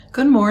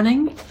Good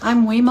morning,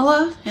 I'm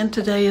Wimala, and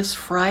today is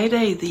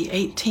Friday, the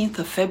 18th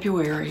of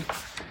February.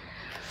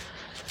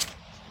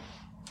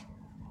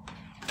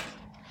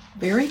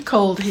 Very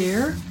cold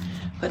here,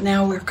 but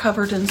now we're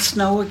covered in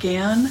snow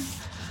again,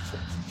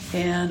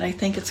 and I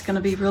think it's going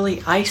to be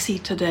really icy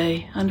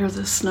today under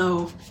the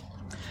snow.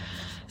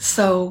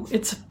 So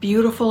it's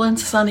beautiful and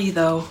sunny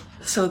though,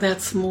 so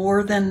that's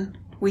more than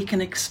we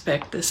can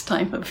expect this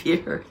time of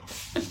year.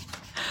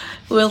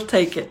 We'll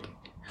take it.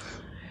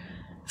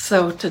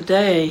 So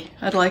today,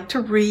 I'd like to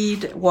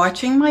read,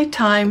 watching my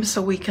time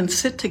so we can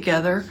sit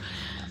together,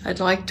 I'd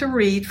like to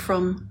read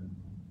from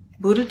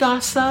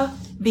Buddhadasa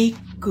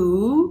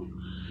Bhikkhu.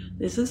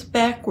 This is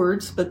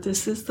backwards, but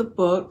this is the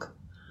book,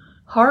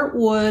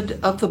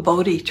 Heartwood of the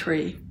Bodhi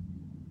Tree.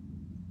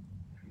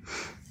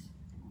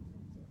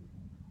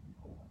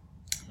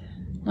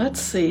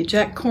 Let's see,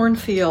 Jack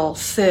Kornfield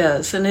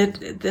says, and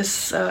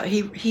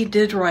he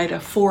did write a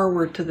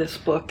foreword to this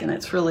book, and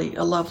it's really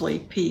a lovely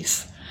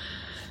piece.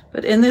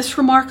 But in this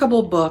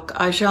remarkable book,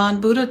 Ajahn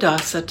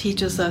Buddhadasa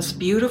teaches us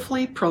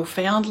beautifully,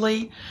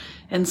 profoundly,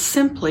 and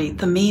simply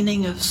the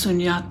meaning of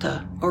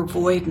sunyata, or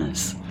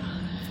voidness,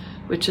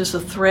 which is a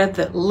thread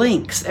that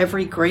links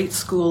every great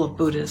school of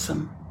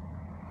Buddhism.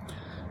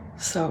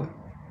 So,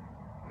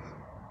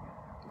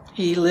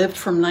 he lived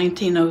from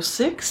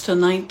 1906 to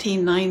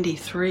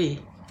 1993.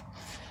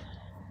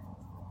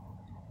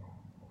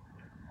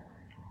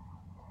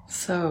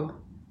 So,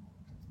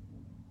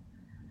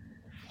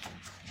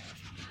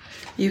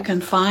 you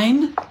can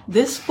find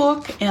this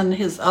book and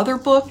his other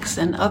books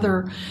and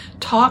other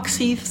talks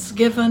he's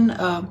given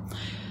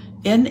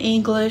in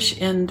English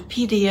in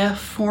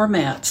PDF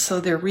formats, so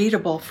they're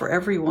readable for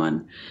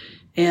everyone.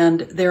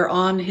 And they're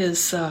on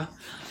his,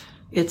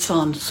 it's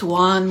on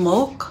Suan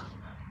Mok,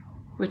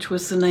 which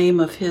was the name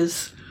of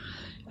his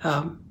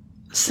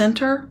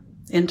center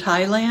in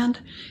Thailand.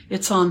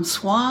 It's on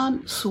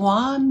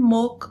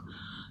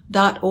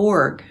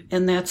suanmok.org,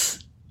 and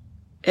that's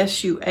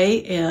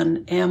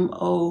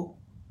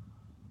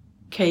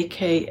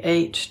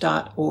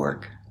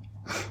SUANMOKKH.org.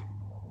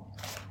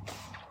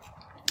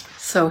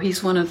 So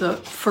he's one of the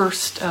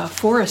first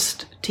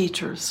forest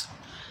teachers.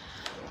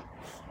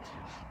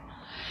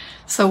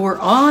 So we're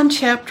on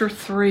chapter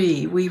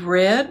 3. We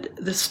read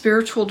the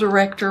spiritual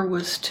director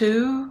was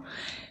 2,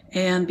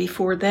 and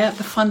before that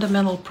the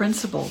fundamental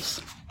principles.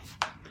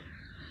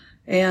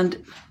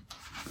 And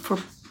for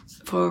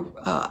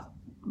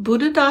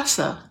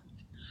Buddhadasa,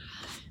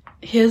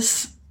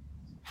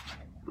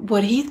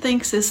 what he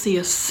thinks is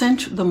the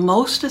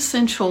most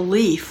essential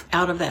leaf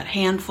out of that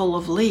handful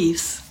of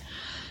leaves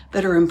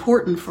that are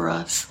important for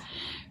us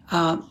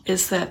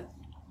is that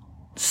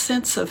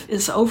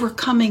is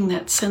overcoming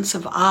that sense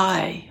of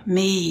I,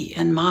 me,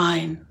 and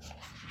mine.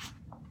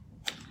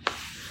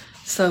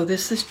 So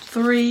this is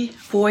 3,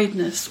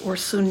 voidness or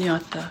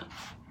sunyata.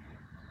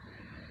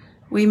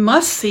 We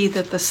must see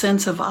that the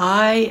sense of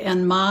I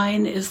and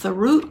mine is the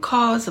root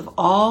cause of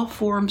all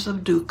forms of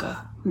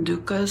dukkha.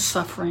 Dukkha is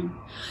suffering.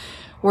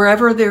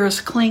 Wherever there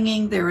is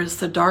clinging, there is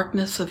the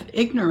darkness of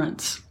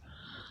ignorance,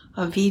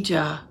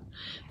 avijja.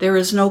 There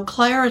is no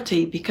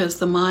clarity because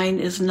the mind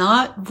is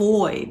not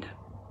void.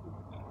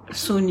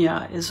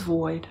 Sunya is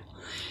void.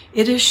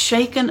 It is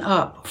shaken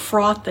up,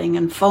 frothing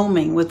and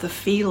foaming with the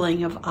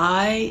feeling of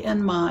I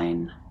and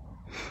mine.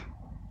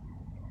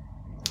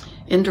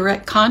 In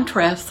direct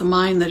contrast, the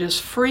mind that is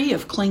free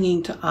of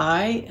clinging to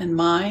I and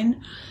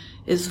mine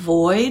is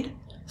void,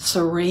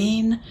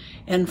 serene,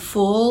 and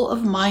full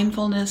of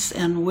mindfulness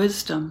and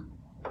wisdom.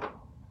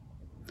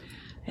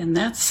 And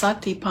that's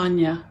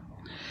Satipanya.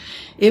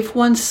 If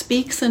one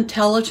speaks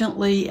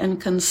intelligently and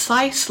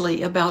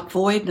concisely about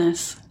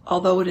voidness,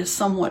 although it is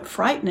somewhat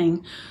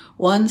frightening,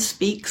 one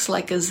speaks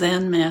like a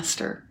Zen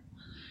master.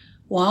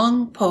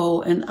 Wang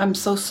Po, and I'm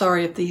so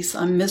sorry if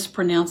I'm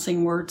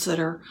mispronouncing words that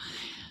are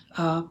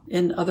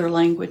in other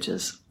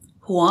languages.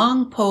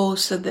 Huang Po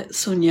said that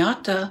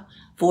sunyata,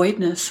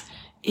 voidness,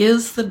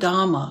 is the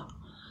Dhamma.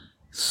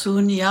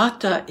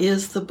 Sunyata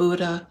is the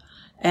Buddha,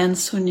 and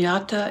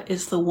sunyata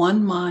is the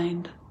one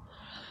mind.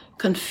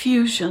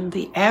 Confusion,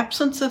 the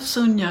absence of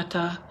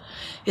sunyata,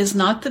 is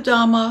not the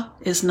Dhamma,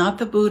 is not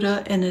the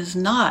Buddha, and is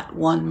not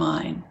one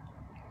mind.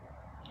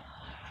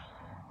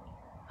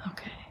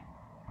 Okay.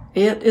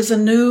 It is a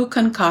new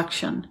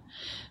concoction.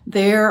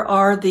 There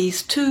are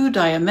these 2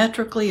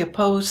 diametrically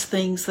opposed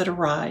things that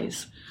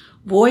arise.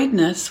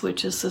 Voidness,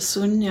 which is the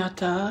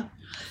sunyata,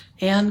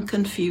 and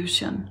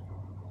confusion.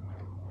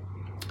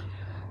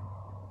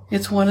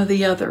 It's one or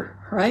the other,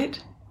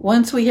 right?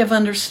 Once we have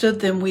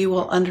understood them, we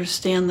will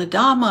understand the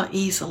Dhamma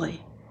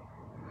easily.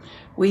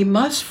 We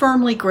must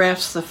firmly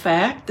grasp the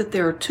fact that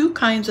there are 2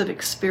 kinds of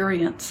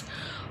experience.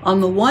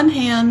 On the one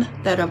hand,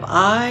 that of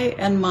I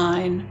and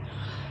mine,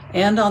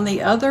 and on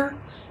the other,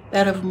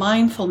 that of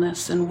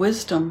mindfulness and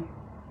wisdom.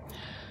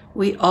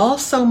 We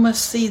also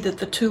must see that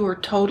the 2 are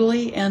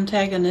totally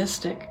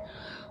antagonistic.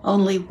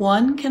 Only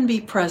one can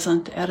be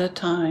present at a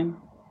time.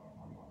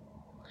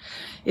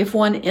 If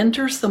one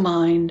enters the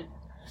mind,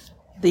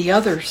 the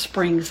other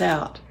springs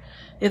out.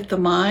 If the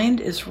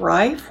mind is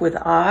rife with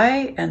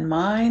I and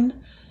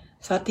mine,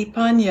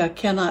 Satipanya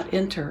cannot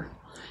enter.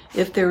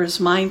 If there is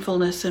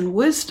mindfulness and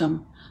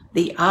wisdom,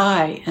 the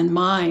I and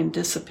mine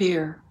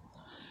disappear.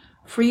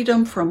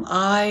 Freedom from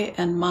I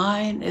and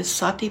mine is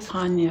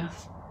Satipanya.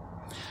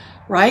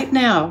 Right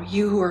now,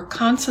 you who are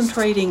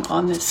concentrating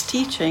on this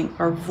teaching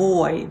are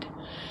void.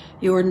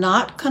 You are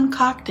not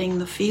concocting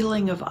the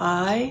feeling of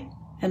I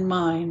and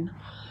mine.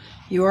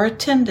 You are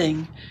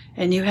attending,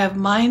 and you have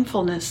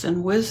mindfulness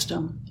and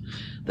wisdom.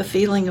 The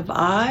feeling of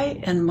I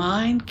and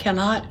mine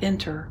cannot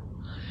enter.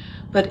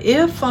 But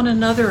if on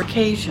another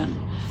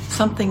occasion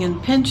something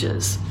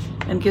impinges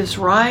and gives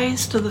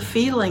rise to the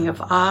feeling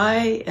of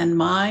I and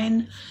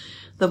mine,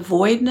 the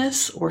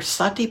voidness or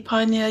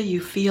Satipanya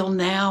you feel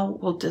now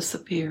will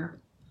disappear.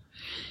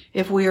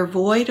 If we are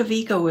void of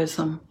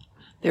egoism,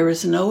 there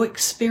is no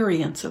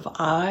experience of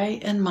I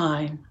and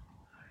mine.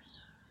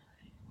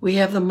 We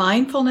have the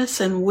mindfulness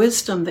and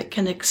wisdom that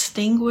can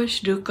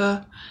extinguish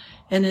dukkha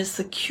and is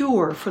the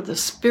cure for the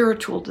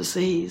spiritual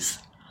disease.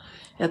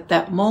 At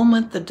that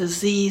moment, the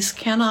disease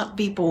cannot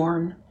be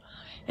born,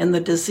 and the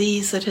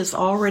disease that has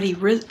already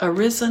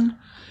arisen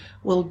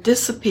will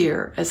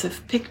disappear as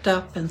if picked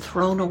up and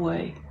thrown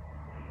away.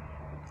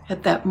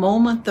 At that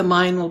moment, the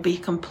mind will be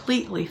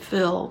completely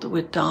filled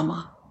with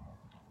Dhamma.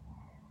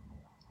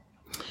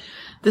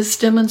 This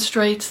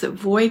demonstrates that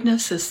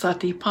voidness is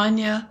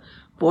Satipanya,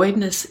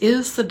 voidness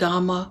is the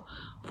Dhamma,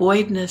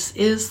 voidness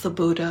is the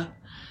Buddha,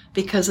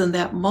 because in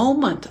that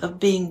moment of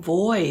being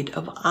void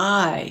of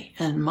I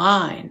and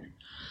mine,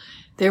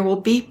 there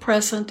will be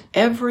present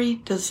every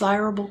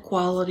desirable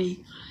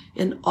quality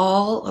in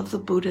all of the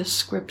Buddhist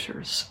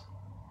scriptures.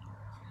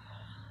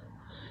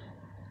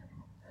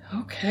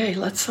 Okay,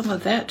 let some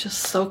of that just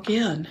soak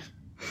in.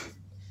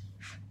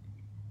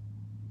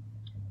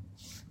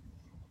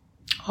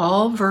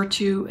 All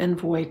virtue and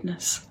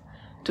voidness.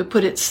 To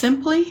put it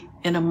simply,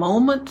 in a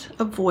moment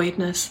of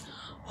voidness,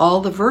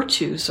 all the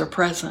virtues are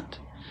present.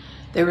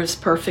 There is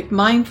perfect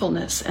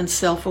mindfulness and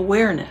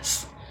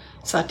self-awareness,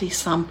 sati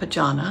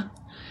sampajana,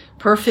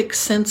 perfect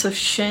sense of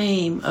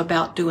shame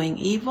about doing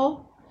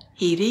evil,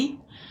 hiri,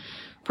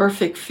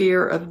 perfect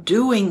fear of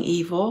doing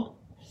evil,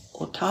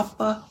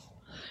 ottappa,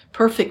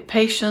 perfect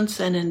patience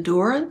and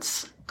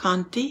endurance,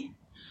 khanti,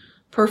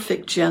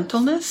 perfect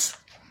gentleness,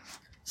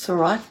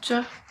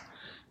 saracha,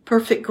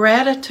 perfect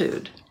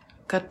gratitude,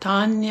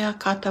 katanya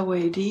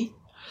katavedi,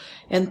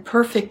 and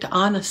perfect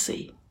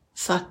honesty,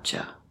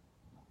 satya.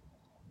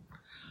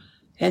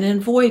 And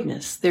in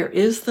voidness, there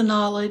is the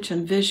knowledge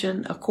and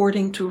vision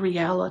according to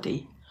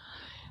reality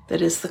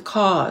that is the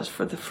cause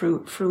for the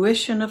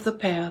fruition of the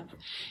path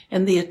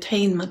and the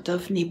attainment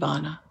of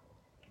nibbana.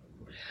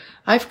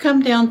 I've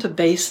come down to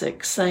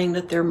basics, saying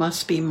that there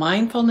must be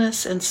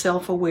mindfulness and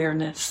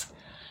self-awareness,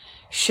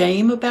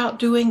 shame about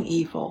doing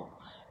evil,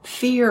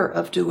 fear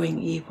of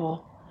doing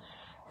evil,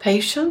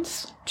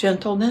 patience,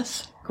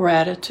 gentleness,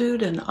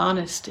 gratitude, and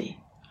honesty,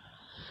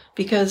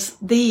 because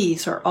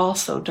these are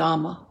also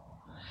Dhamma.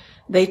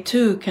 They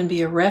too can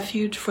be a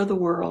refuge for the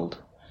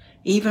world,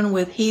 even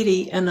with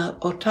hiri and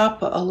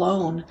ottappa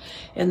alone,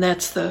 and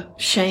that's the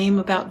shame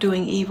about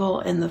doing evil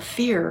and the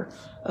fear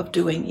of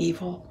doing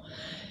evil.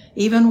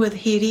 Even with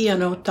hiri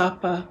and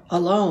ottappa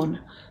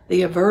alone,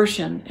 the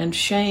aversion and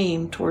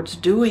shame towards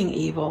doing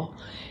evil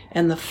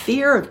and the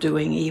fear of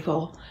doing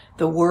evil,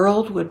 the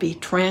world would be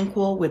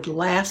tranquil with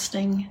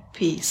lasting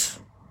peace.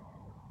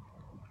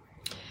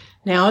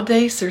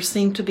 Nowadays, there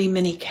seem to be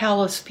many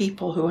callous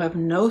people who have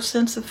no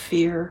sense of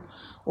fear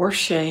or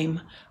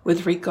shame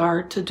with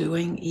regard to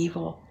doing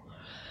evil.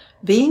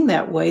 Being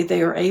that way,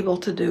 they are able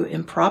to do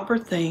improper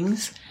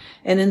things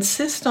and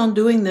insist on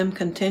doing them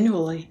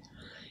continually.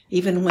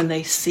 Even when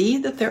they see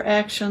that their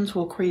actions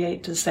will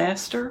create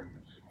disaster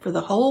for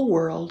the whole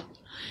world,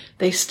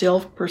 they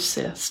still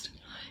persist.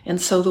 And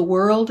so the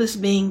world is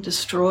being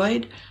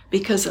destroyed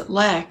because it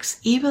lacks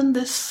even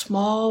this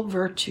small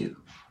virtue.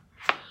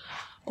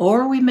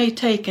 Or we may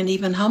take an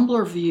even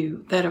humbler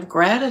view, that of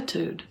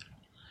gratitude.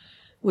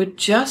 With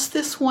just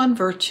this one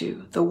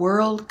virtue, the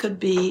world could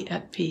be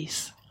at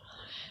peace.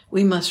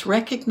 We must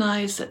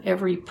recognize that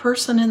every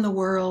person in the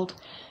world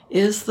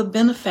is the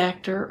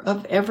benefactor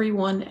of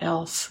everyone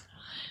else.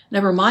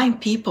 Never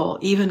mind people,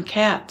 even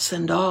cats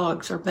and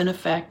dogs are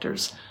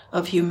benefactors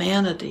of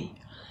humanity.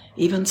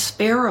 Even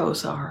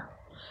sparrows are.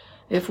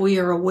 If we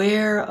are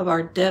aware of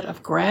our debt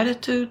of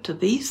gratitude to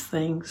these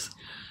things,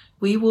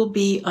 we will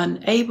be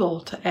unable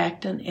to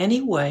act in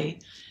any way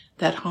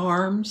that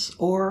harms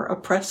or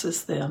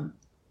oppresses them.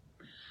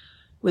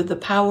 With the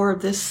power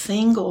of this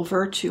single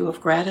virtue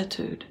of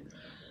gratitude,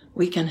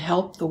 we can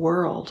help the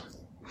world.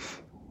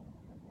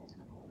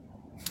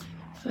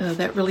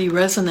 That really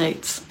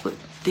resonates with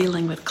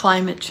dealing with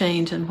climate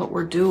change and what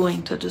we're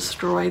doing to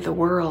destroy the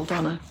world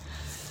on a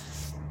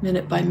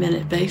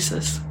minute-by-minute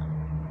basis.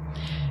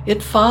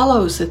 It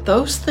follows that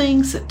those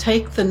things that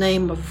take the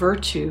name of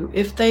virtue,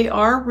 if they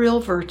are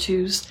real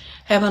virtues,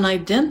 have an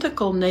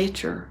identical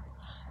nature.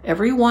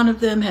 Every one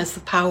of them has the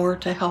power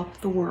to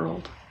help the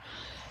world.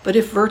 But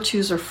if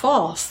virtues are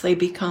false, they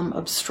become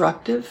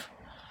obstructive,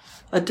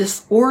 a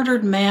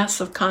disordered mass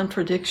of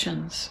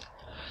contradictions.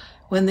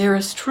 When there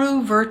is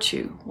true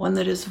virtue, one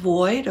that is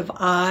void of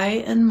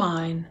I and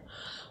mine,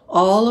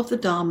 all of the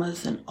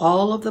Dhammas and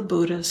all of the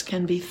Buddhas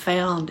can be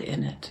found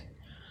in it.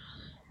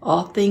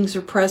 All things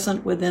are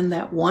present within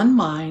that one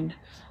mind,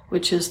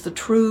 which is the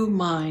true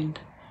mind,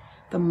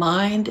 the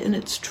mind in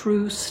its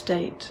true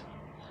state.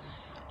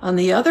 On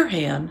the other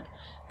hand,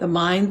 the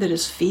mind that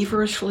is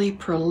feverishly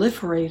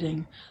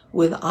proliferating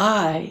with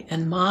I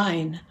and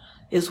mine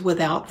is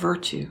without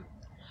virtue.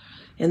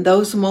 In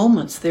those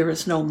moments, there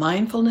is no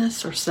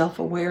mindfulness or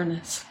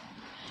self-awareness.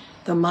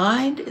 The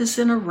mind is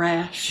in a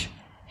rash,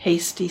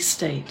 hasty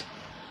state.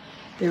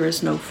 There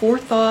is no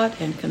forethought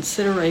and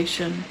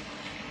consideration,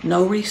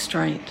 no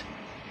restraint.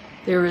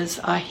 There is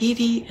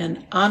ahiti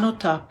and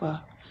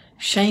anuttappa,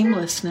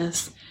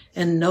 shamelessness,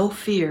 and no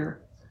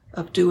fear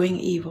of doing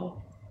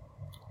evil.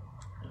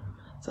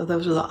 So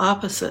those are the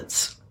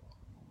opposites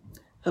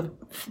of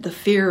the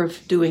fear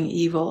of doing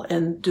evil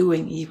and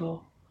doing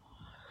evil,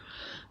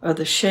 or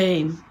the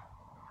shame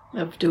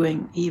of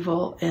doing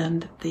evil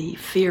and the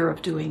fear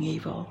of doing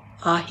evil.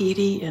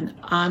 Ahiti and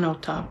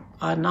anattappa.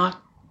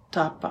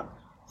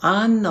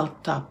 I'm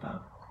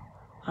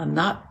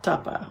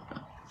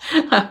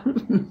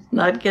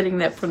not getting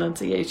that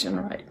pronunciation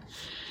right.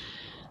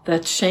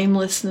 That's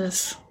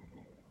shamelessness.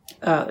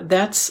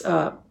 That's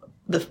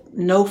the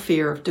no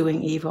fear of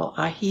doing evil.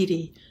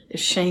 Ahiti is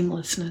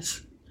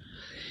shamelessness.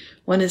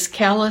 One is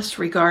callous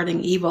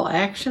regarding evil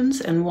actions,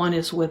 and one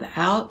is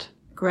without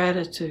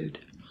gratitude.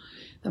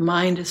 The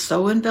mind is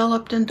so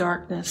enveloped in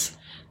darkness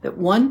that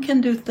one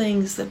can do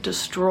things that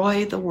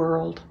destroy the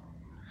world.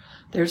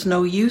 There's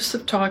no use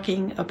of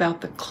talking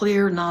about the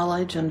clear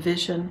knowledge and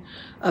vision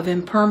of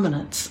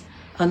impermanence,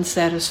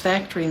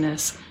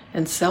 unsatisfactoriness,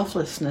 and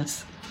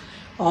selflessness.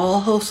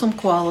 All wholesome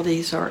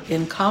qualities are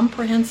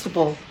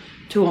incomprehensible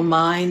to a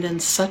mind in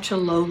such a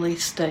lowly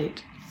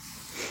state.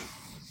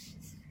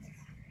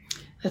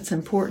 That's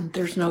important.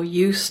 There's no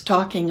use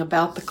talking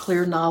about the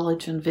clear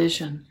knowledge and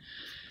vision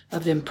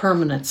of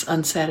impermanence,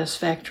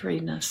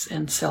 unsatisfactoriness,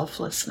 and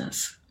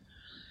selflessness.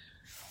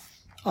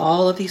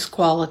 All of these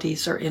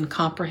qualities are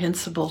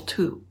incomprehensible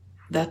to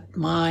that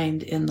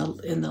mind in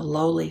the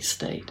lowly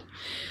state.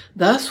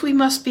 Thus, we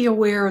must be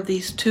aware of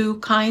these two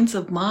kinds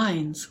of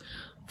minds,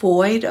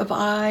 void of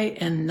I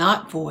and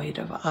not void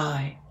of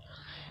I.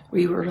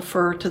 We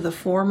refer to the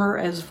former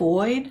as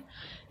void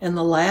and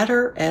the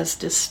latter as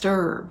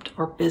disturbed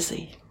or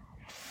busy.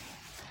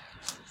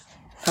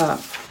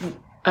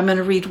 I'm going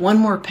to read one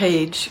more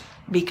page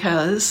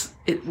because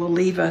it will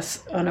leave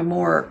us on a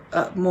more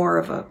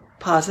of a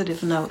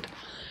positive note.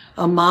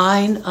 A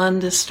mind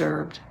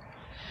undisturbed.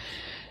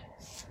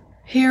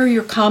 Here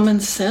your common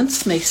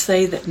sense may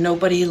say that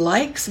nobody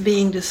likes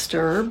being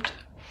disturbed.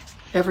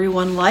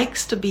 Everyone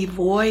likes to be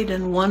void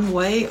in one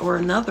way or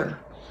another.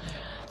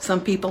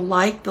 Some people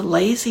like the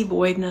lazy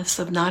voidness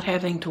of not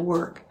having to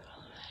work.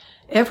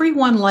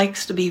 Everyone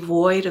likes to be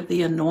void of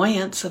the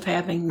annoyance of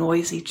having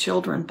noisy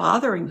children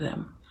bothering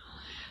them.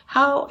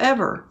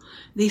 However,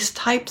 these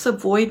types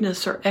of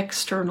voidness are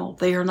external.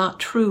 They are not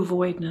true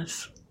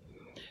voidness.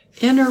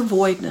 Inner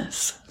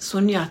voidness,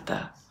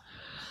 sunyata,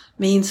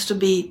 means to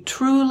be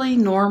truly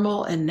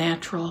normal and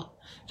natural,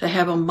 to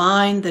have a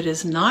mind that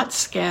is not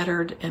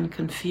scattered and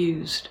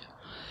confused.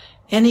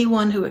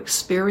 Anyone who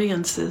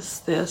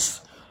experiences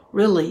this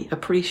really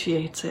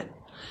appreciates it.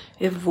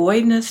 If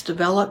voidness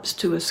develops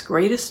to its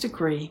greatest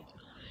degree,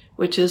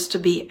 which is to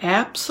be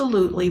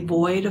absolutely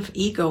void of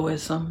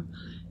egoism,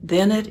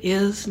 then it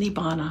is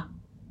nibbana.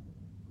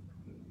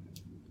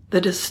 The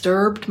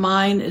disturbed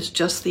mind is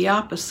just the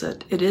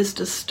opposite. It is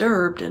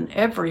disturbed in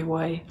every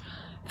way,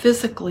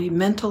 physically,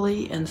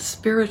 mentally, and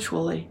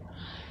spiritually.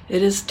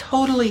 It is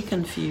totally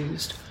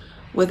confused,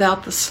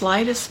 without the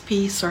slightest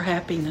peace or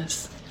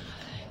happiness.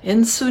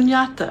 In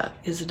sunyata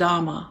is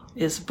Dhamma,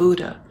 is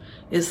Buddha,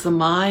 is the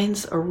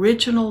mind's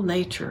original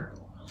nature.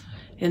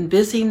 In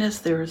busyness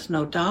there is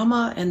no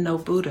Dhamma and no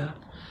Buddha.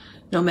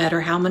 No matter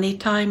how many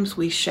times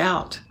we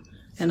shout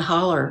and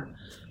holler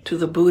to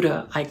the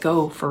Buddha, I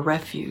go for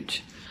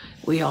refuge.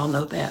 We all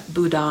know that.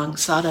 Buddhang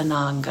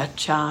saranang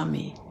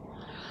gacchami.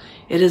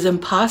 It is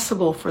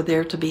impossible for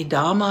there to be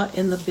Dhamma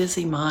in the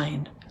busy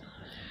mind.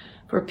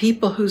 For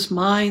people whose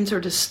minds are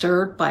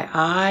disturbed by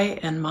I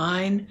and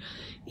mine,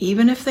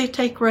 even if they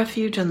take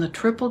refuge in the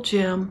Triple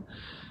Gem,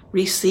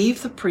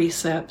 receive the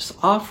precepts,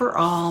 offer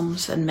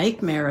alms, and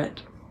make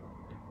merit,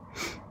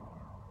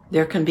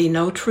 there can be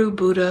no true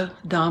Buddha,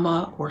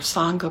 Dhamma, or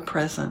Sangha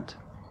present.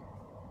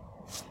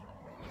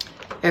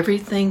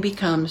 Everything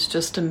becomes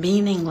just a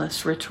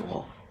meaningless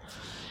ritual.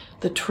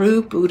 The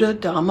true Buddha,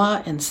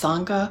 Dhamma, and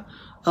Sangha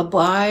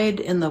abide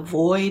in the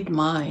void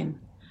mind.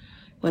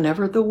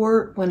 Whenever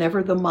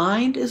the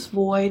mind is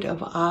void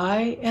of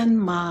I and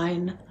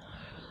mine,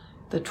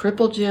 the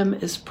Triple Gem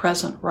is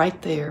present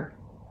right there.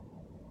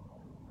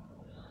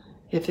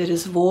 If it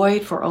is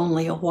void for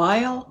only a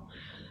while,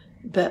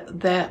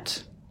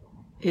 that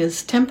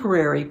is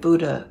temporary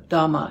Buddha,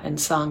 Dhamma, and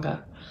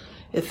Sangha.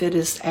 If it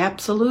is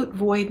absolute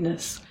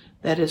voidness,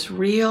 that is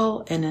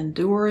real and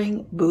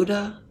enduring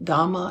Buddha,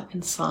 Dhamma,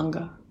 and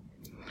Sangha.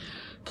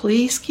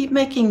 Please keep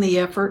making the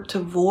effort to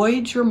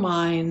void your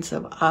minds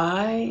of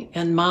I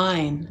and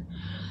mine.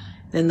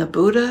 Then the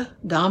Buddha,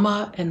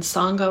 Dhamma, and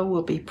Sangha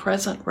will be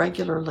present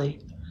regularly.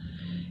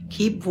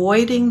 Keep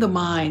voiding the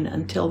mind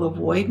until the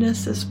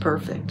voidness is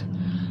perfect,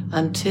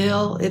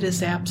 until it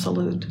is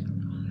absolute.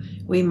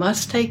 We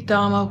must take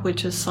Dhamma,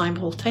 which is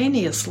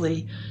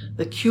simultaneously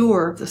the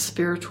cure of the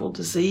spiritual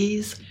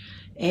disease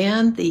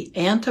and the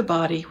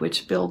antibody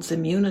which builds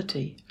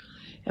immunity,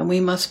 and we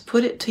must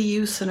put it to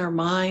use in our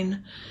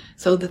mind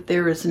so that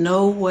there is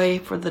no way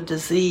for the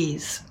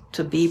disease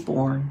to be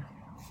born.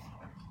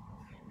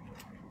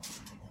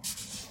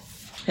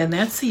 And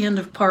that's the end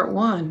of part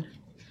 1.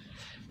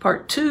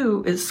 Part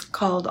 2 is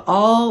called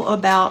All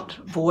About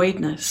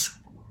Voidness.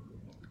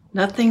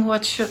 Nothing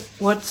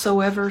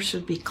whatsoever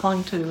should be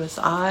clung to as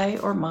I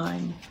or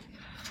mine.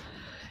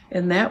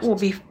 And that will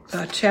be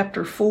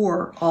chapter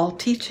 4, All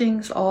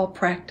Teachings, All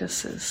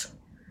Practices.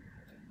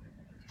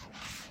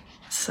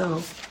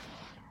 So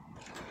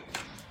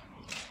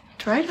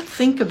try to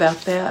think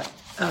about that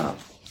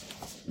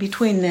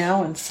between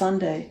now and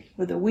Sunday,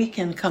 with the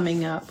weekend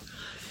coming up.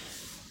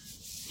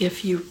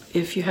 If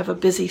you have a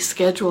busy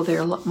schedule,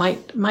 there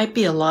might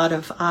be a lot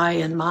of I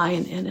and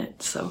mine in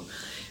it. So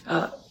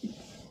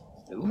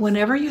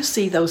whenever you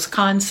see those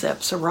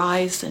concepts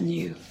arise in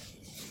you,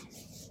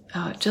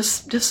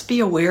 just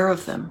be aware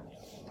of them.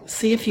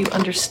 See if you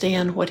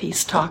understand what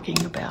he's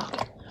talking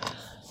about,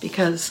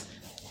 because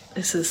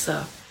this is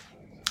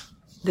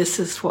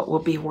what we'll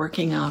be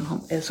working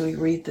on as we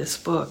read this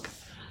book,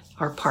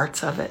 or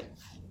parts of it.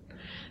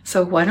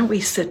 So why don't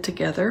we sit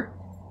together?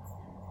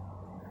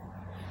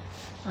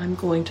 I'm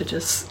going to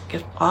just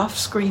get off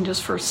screen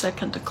just for a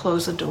second to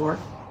close the door.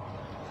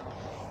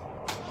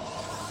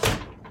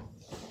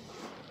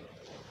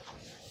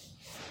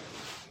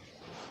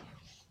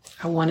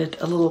 I wanted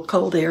a little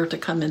cold air to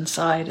come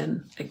inside,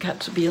 and it got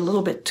to be a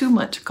little bit too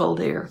much cold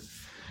air.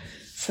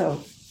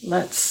 So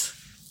let's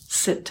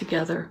sit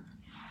together.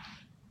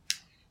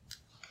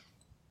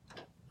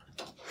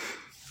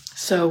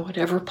 So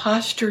whatever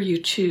posture you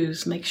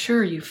choose, make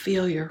sure you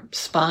feel your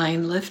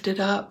spine lifted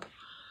up,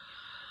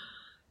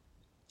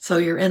 so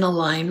you're in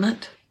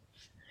alignment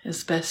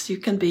as best you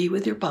can be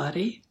with your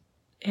body,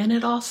 and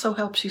it also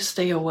helps you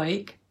stay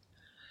awake.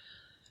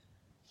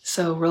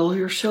 So roll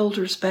your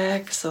shoulders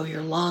back so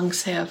your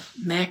lungs have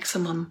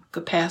maximum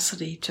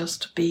capacity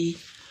just to be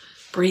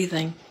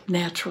breathing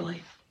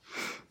naturally.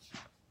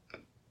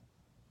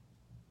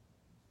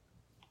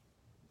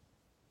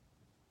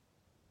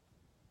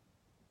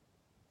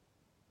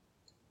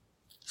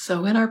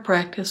 So in our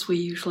practice, we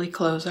usually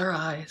close our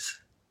eyes.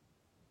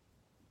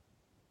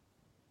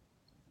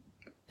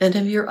 And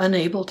if you're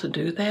unable to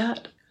do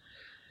that,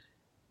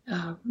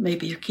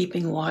 maybe you're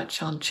keeping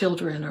watch on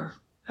children, or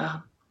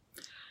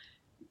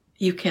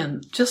you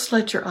can just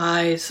let your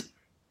eyes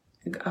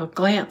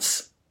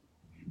glance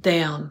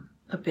down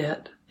a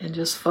bit and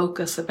just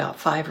focus about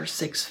 5 or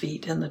 6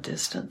 feet in the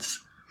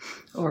distance,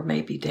 or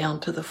maybe down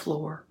to the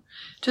floor,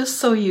 just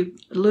so you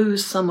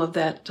lose some of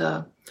that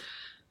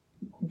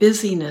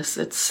busyness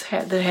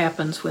that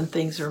happens when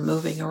things are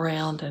moving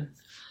around and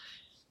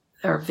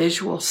our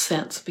visual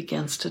sense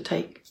begins to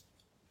take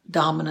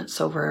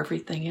dominance over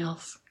everything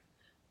else.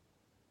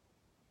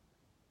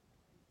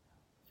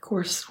 Of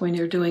course, when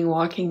you're doing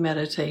walking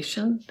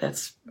meditation,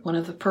 that's one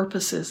of the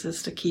purposes,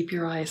 is to keep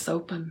your eyes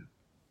open.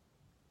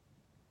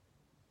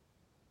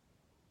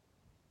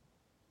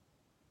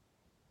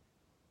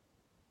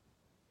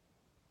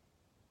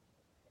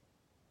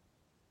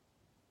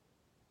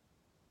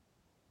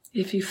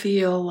 If you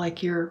feel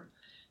like you're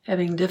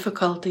having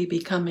difficulty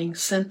becoming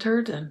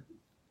centered and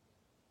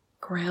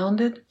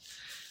grounded,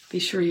 be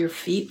sure your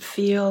feet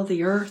feel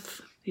the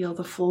earth, feel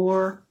the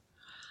floor,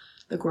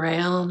 the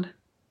ground.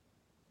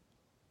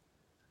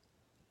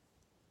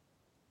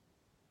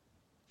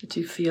 That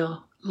you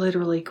feel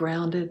literally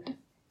grounded,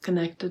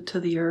 connected to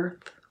the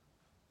earth.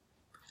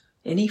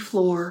 Any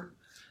floor,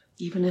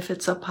 even if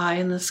it's up high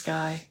in the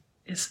sky,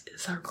 is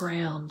our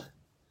ground.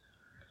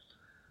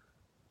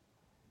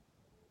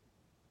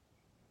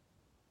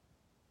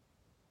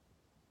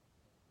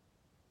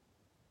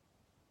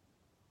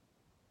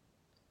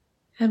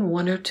 And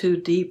 1 or 2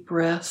 deep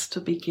breaths to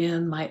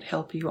begin might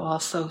help you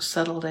also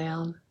settle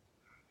down.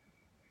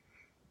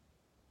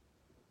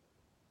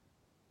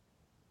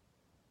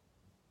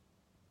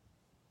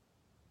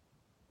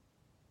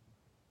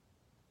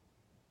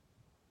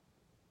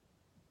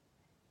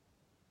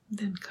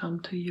 Then come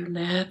to your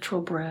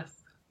natural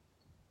breath.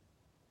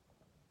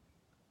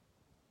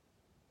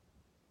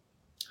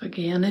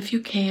 Again, if you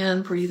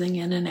can, breathing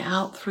in and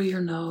out through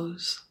your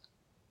nose.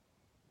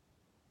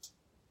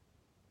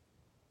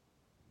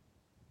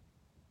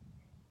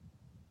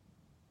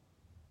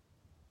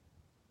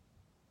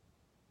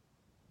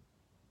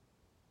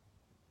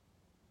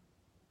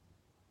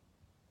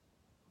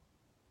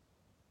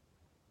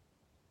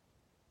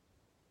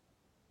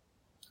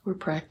 We're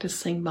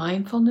practicing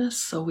mindfulness,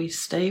 so we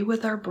stay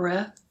with our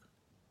breath.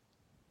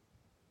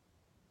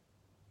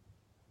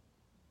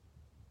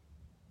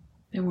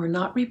 And we're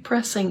not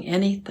repressing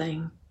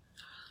anything.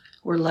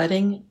 We're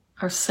letting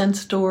our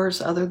sense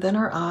doors other than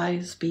our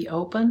eyes be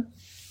open.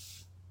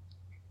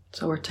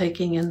 So we're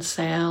taking in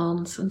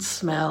sounds and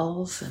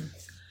smells and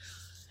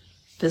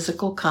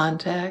physical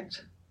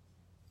contact,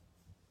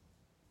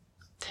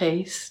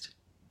 taste.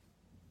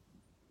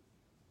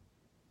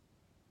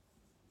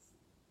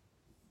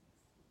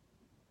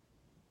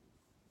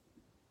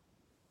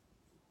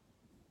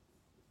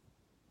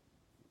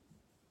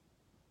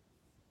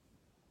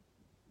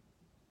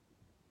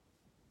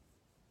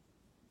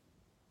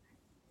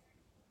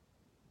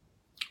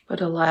 But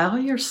allow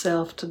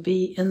yourself to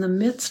be in the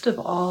midst of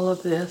all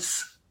of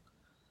this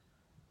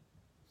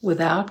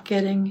without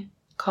getting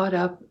caught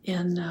up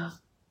in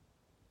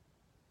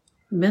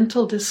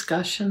mental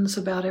discussions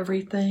about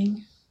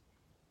everything.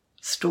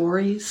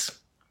 Stories,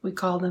 we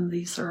call them,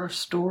 these are our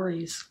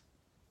stories.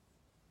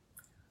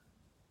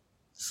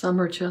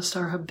 Some are just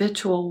our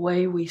habitual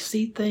way we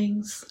see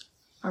things,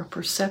 our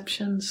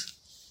perceptions.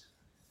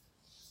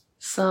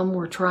 Some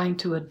we're trying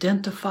to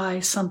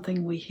identify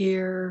something we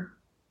hear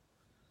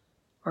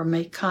or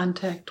make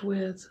contact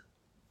with.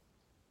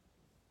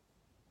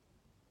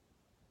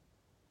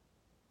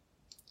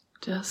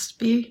 Just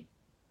be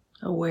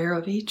aware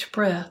of each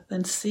breath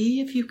and see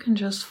if you can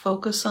just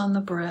focus on the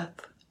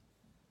breath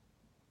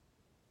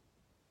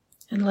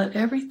and let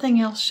everything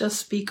else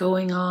just be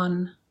going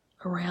on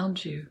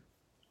around you.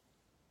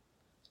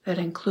 That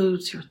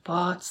includes your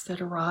thoughts that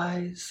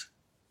arise.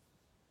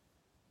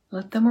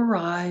 Let them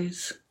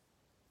arise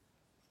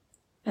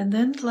and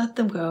then let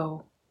them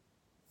go.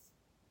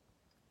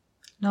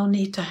 No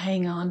need to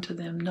hang on to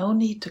them. No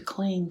need to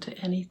cling to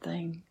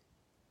anything.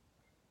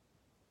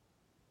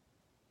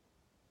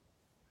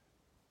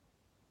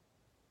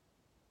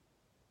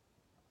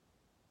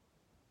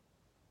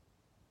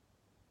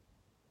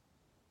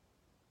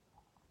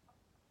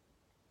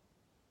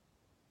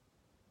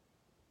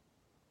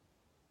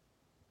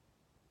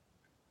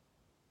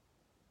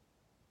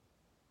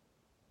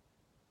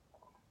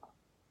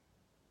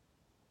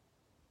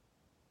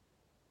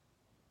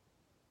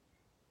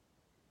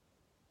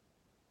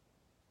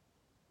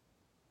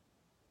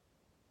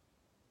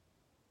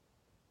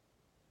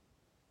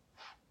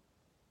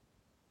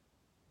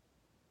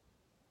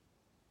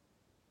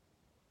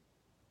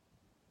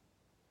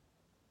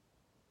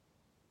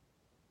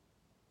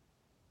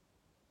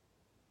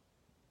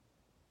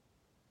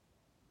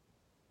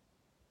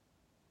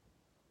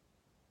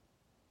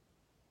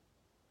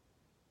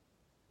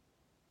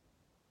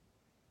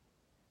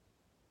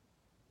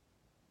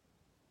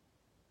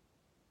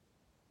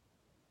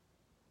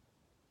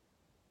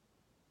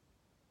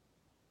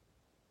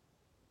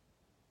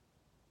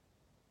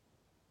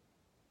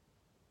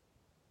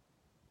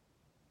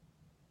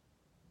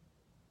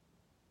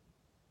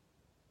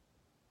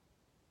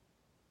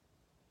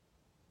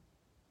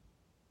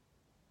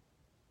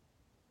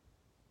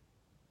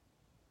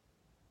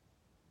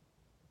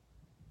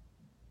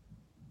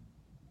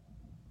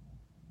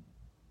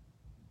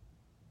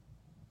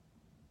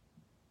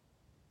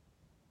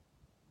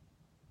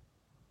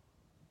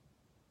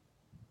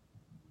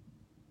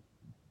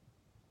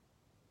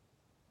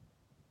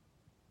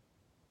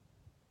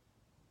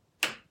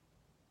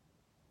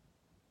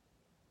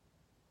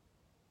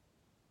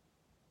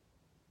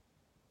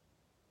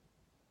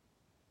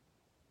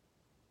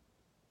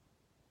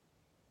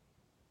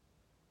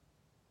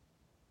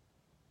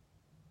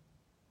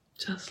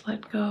 Just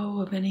let go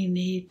of any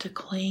need to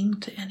cling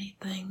to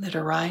anything that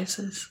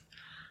arises.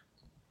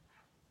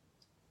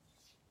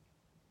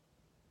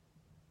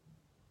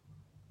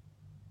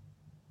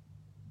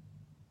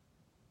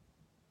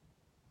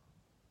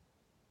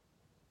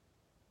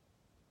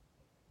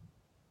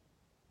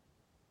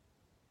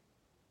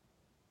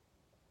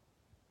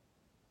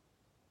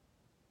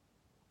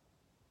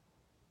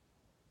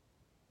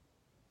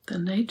 The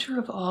nature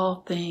of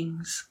all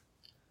things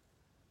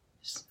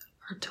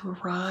are to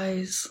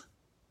arise.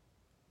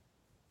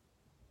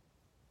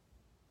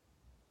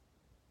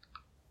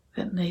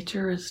 That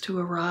nature is to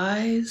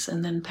arise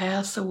and then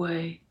pass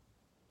away.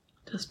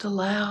 Just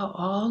allow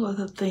all of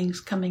the things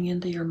coming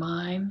into your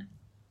mind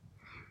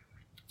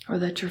or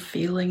that you're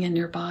feeling in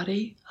your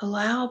body,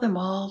 allow them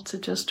all to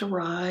just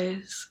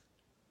arise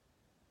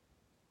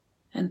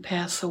and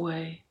pass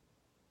away.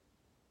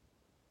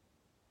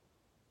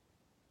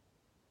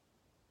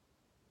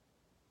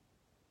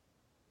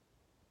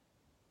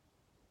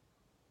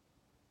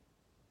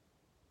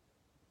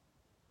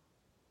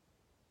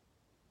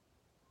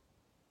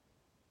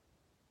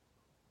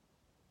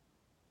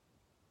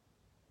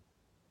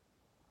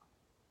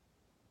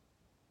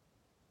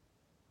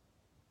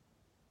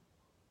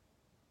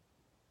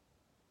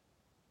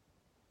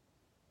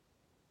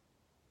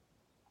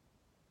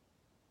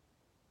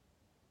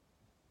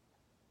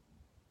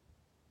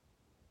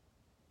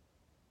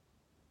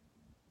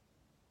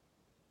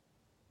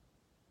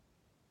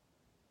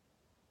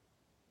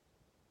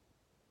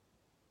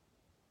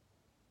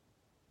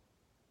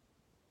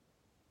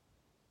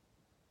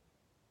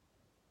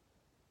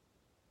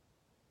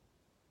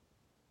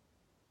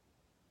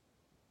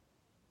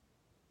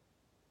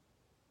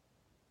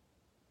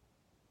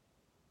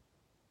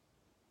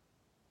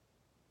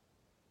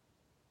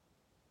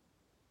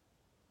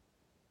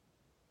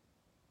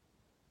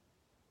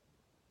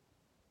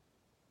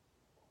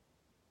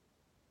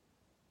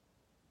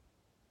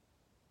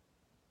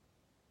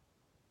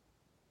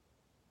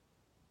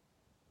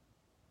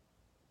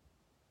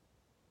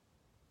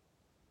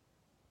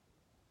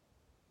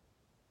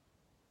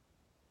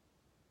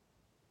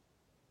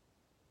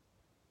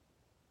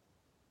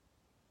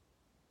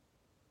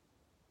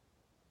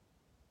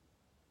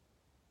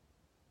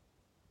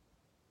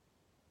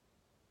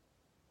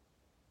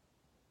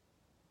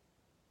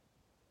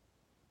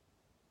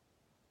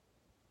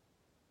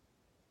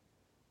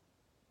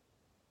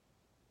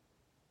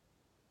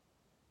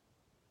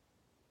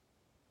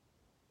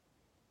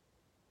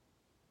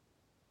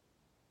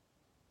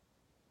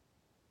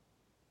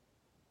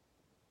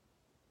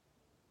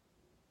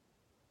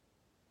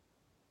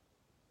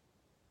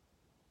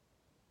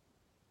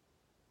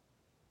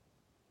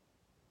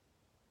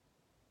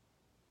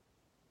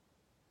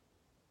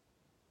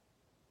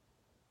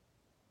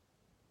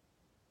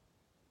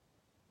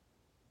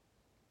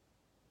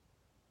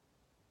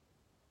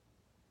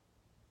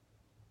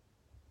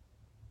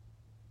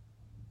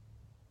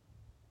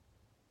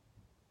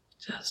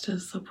 Just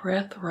as the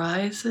breath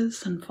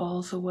rises and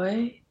falls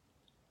away,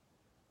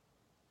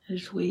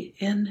 as we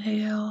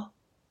inhale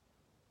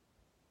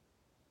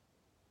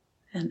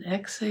and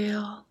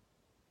exhale,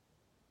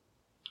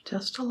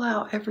 just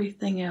allow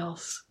everything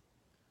else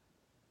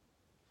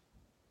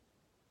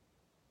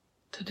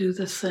to do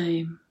the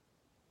same.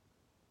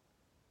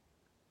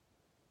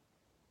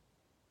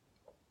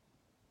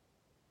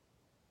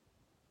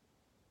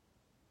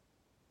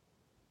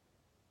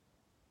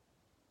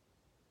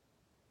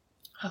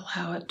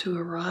 Allow it to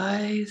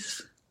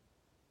arise,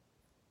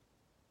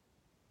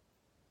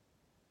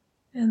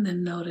 and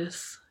then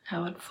notice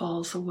how it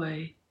falls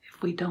away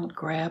if we don't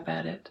grab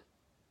at it.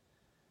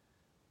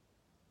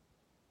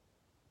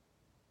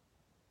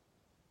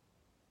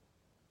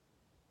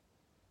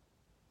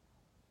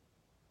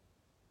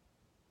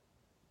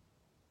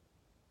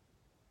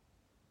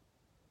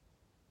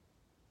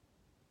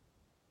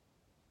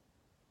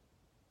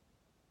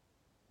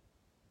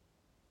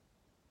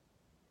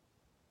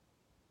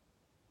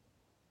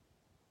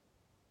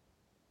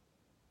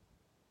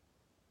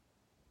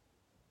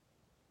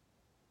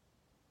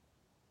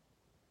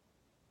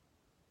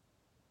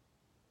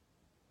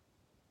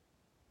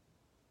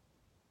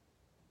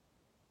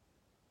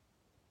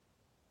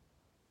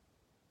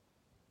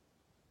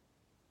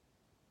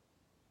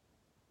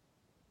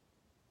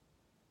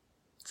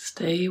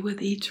 Stay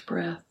with each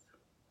breath.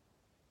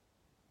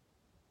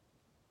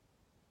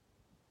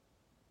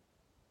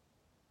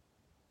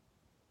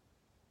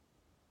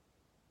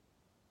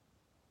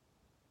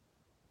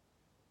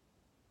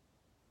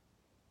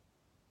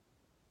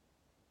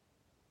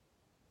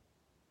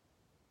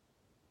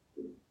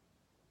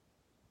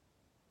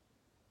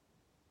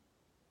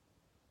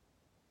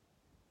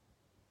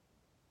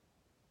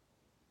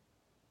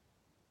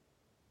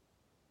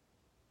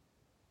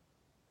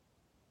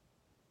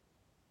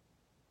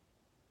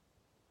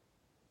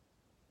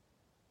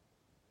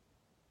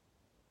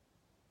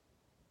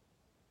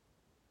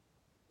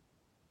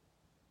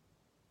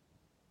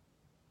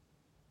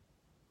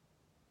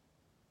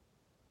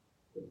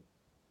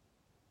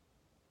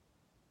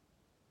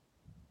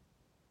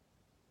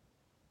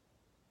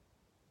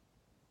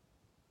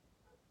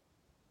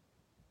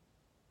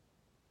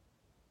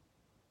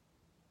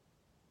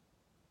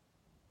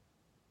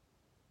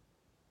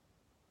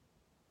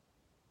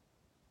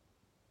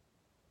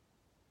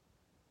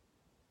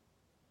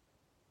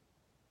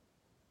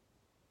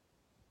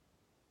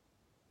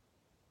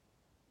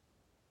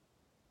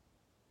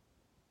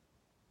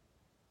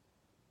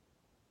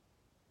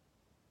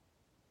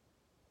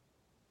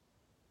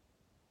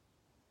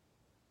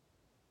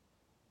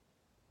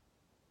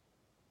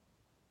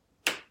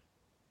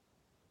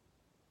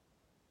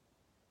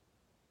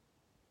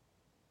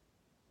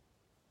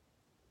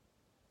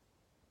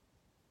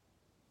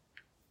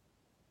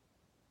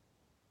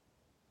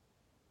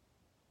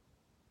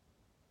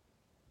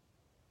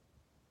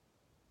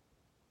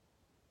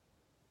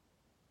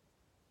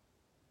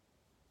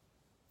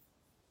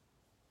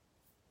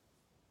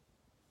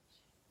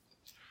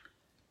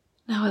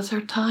 Now, as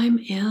our time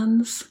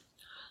ends,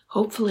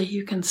 hopefully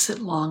you can sit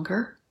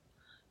longer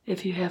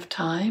if you have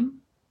time.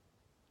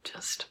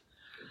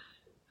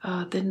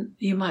 Then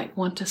you might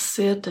want to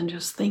sit and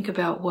just think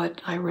about what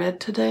I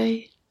read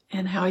today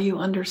and how you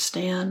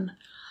understand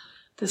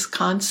this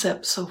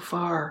concept so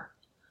far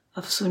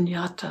of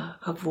sunyata,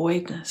 of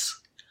voidness.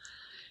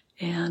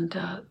 And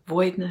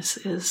voidness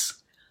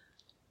is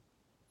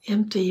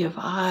empty of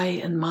I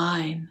and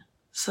mine.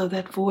 So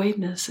that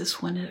voidness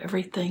is when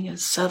everything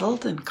is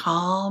settled and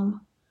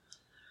calm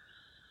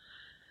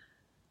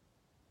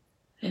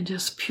and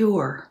just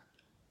pure,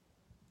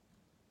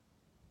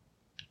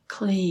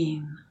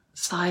 clean,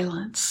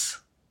 silence,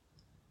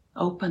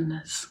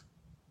 openness,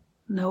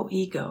 no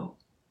ego.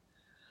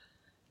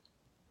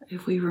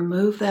 If we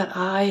remove that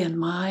I and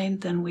mine,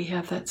 then we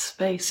have that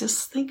space.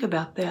 Just think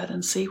about that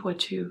and see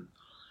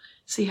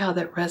how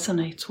that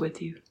resonates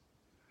with you.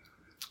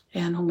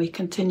 And when we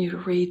continue to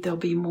read, there'll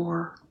be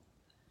more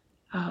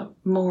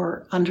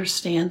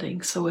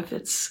understanding. So if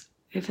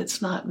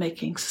it's not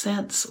making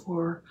sense,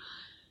 or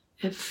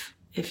if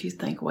you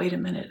think, wait a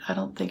minute, I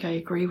don't think I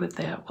agree with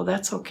that, well,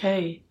 that's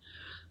okay.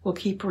 We'll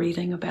keep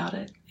reading about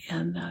it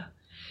and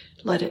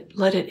let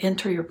it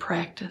enter your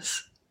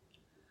practice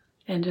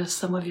and just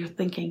some of your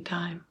thinking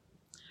time.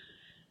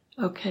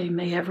 Okay,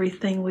 may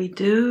everything we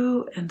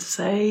do and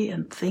say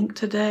and think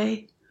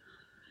today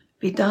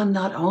be done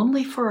not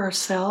only for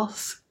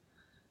ourselves,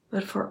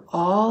 but for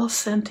all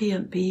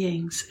sentient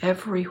beings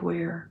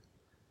everywhere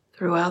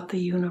throughout the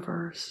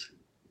universe.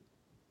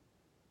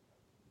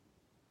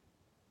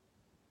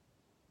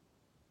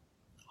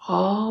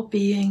 All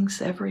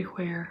beings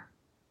everywhere.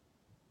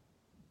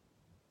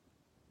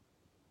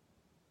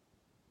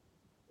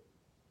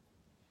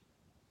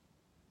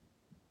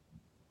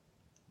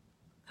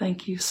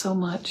 Thank you so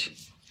much,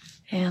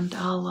 and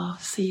I'll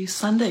see you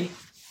Sunday.